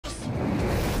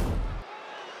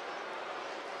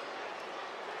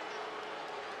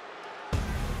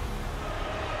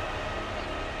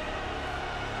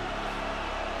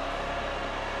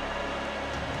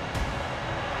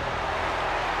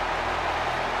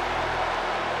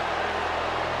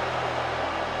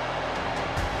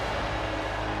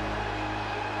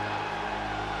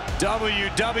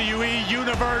WWE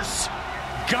Universe,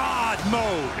 God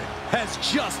mode has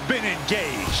just been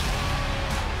engaged.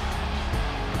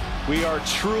 We are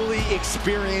truly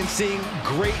experiencing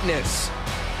greatness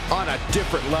on a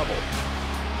different level.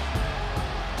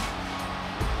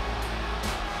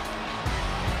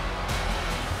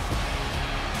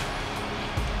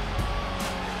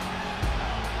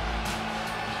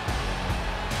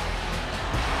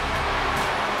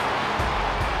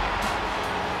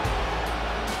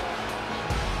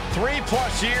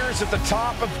 +3 years at the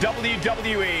top of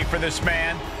WWE for this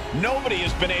man. Nobody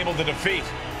has been able to defeat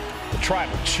the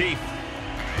Tribal Chief.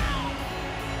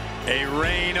 A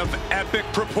reign of epic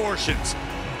proportions.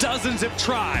 Dozens have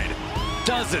tried,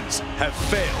 dozens have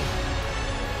failed.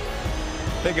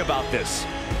 Think about this.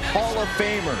 Hall of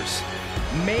Famers,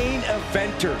 main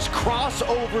eventers,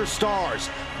 crossover stars,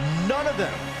 none of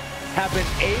them have been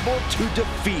able to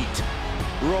defeat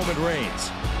Roman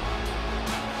Reigns.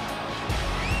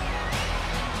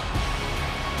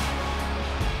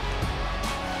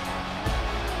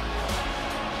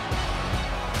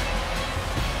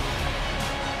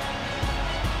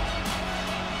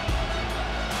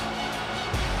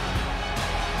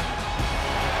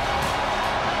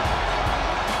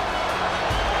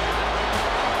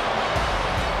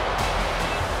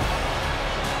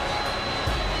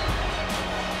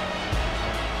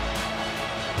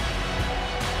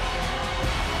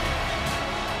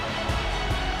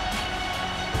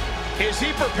 Is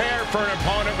he prepared for an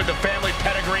opponent with the family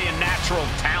pedigree and natural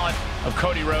talent of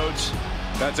Cody Rhodes?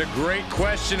 That's a great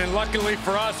question, and luckily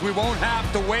for us, we won't have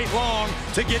to wait long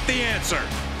to get the answer.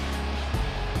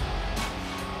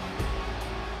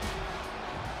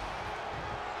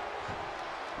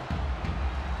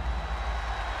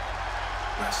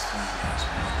 Wrestling has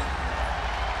more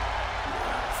than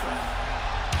one friend.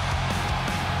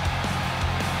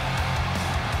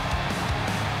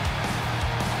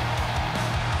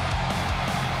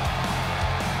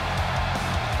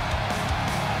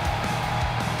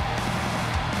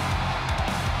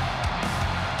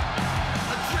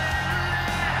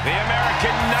 The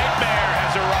American Nightmare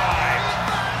has arrived.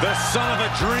 The son of a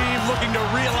dream looking to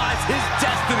realize his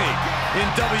destiny in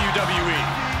WWE.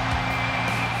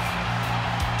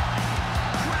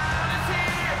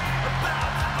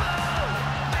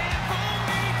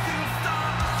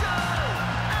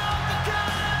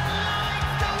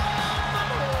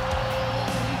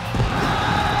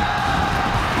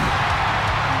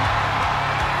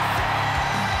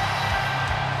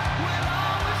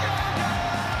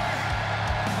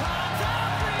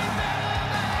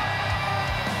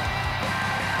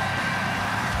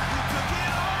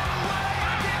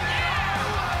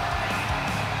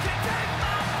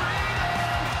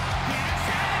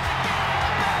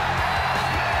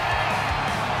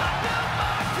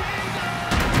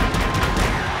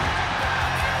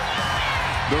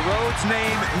 The Rhodes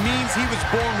name means he was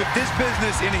born with this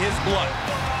business in his blood.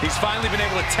 He's finally been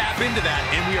able to tap into that,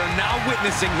 and we are now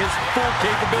witnessing his full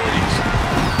capabilities.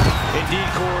 Indeed,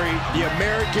 Corey, the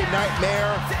American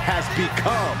Nightmare has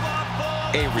become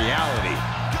a reality.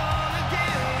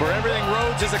 For everything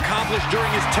Rhodes has accomplished during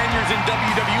his tenures in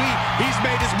WWE, he's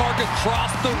made his mark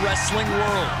across the wrestling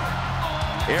world.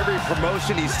 Every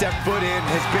promotion he stepped foot in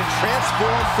has been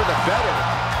transformed for the better,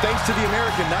 thanks to the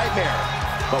American Nightmare.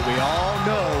 But we all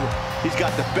know he's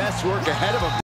got the best work ahead of him.